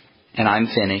 and I'm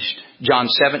finished. John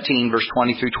 17, verse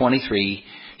 20 through 23.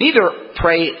 Neither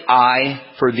pray I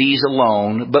for these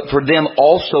alone, but for them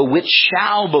also which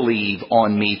shall believe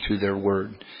on me through their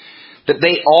word, that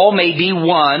they all may be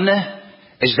one,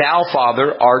 as thou,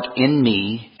 Father, art in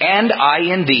me, and I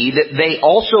in thee, that they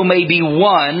also may be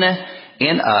one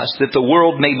in us, that the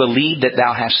world may believe that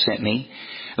thou hast sent me.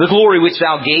 The glory which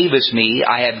thou gavest me,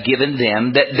 I have given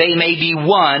them, that they may be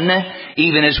one,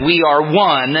 even as we are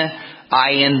one.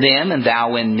 I in them and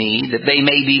thou in me, that they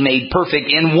may be made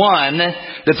perfect in one,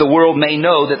 that the world may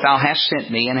know that thou hast sent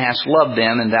me and hast loved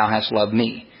them and thou hast loved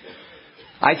me.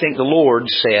 I think the Lord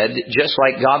said, just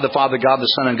like God the Father, God the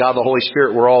Son, and God the Holy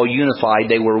Spirit were all unified,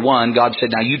 they were one. God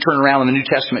said, now you turn around in the New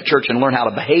Testament church and learn how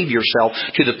to behave yourself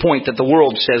to the point that the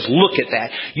world says, look at that.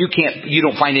 You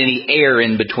don't find any air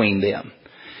in between them.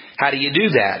 How do you do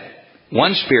that?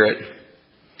 One Spirit,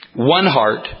 one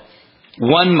heart,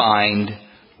 one mind,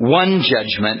 one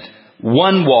judgment,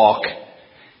 one walk.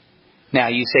 Now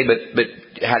you say, but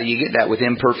how do you get that with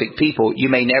imperfect people? You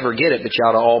may never get it, but you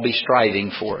ought to all be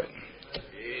striving for it.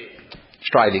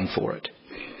 Striving for it.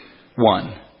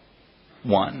 One.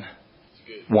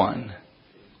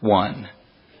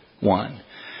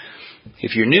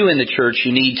 If you're new in the church,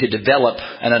 you need to develop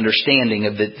an understanding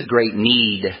of the great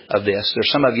need of this.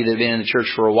 There's some of you that have been in the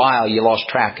church for a while, you lost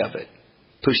track of it.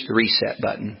 Push the reset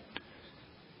button.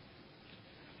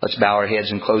 Let's bow our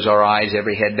heads and close our eyes.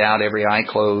 Every head bowed, every eye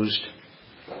closed.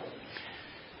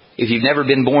 If you've never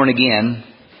been born again,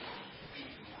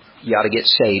 you ought to get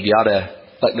saved. You ought to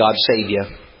let God save you.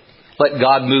 Let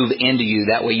God move into you.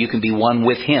 That way you can be one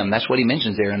with Him. That's what He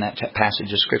mentions there in that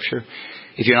passage of Scripture.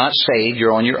 If you're not saved,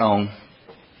 you're on your own.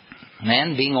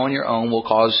 And being on your own will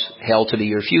cause hell to be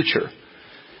your future.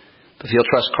 But if you'll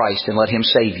trust Christ and let Him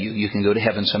save you, you can go to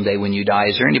heaven someday when you die.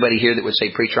 Is there anybody here that would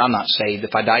say, preacher, I'm not saved.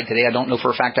 If I died today, I don't know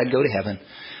for a fact I'd go to heaven.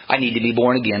 I need to be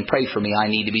born again. Pray for me. I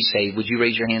need to be saved. Would you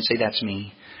raise your hand and say, that's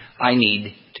me. I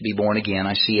need to be born again.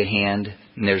 I see a hand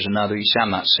and there's another. You say, I'm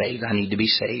not saved. I need to be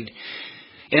saved.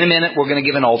 In a minute, we're going to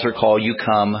give an altar call. You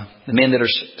come. The men that are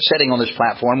sitting on this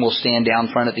platform will stand down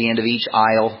front at the end of each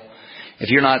aisle. If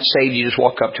you're not saved, you just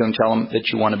walk up to them, tell them that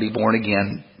you want to be born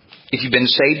again. If you've been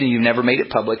saved and you've never made it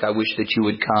public, I wish that you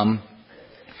would come.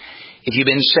 If you've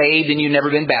been saved and you've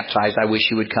never been baptized, I wish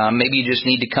you would come. Maybe you just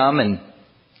need to come and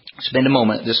spend a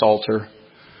moment at this altar.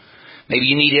 Maybe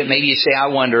you need it. Maybe you say, I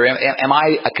wonder, am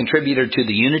I a contributor to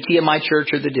the unity of my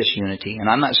church or the disunity? And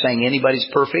I'm not saying anybody's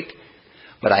perfect,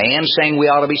 but I am saying we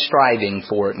ought to be striving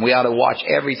for it. And we ought to watch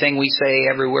everything we say,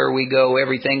 everywhere we go,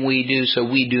 everything we do, so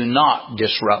we do not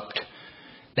disrupt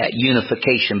that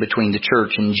unification between the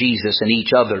church and Jesus and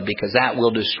each other, because that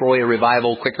will destroy a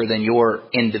revival quicker than your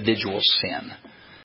individual sin.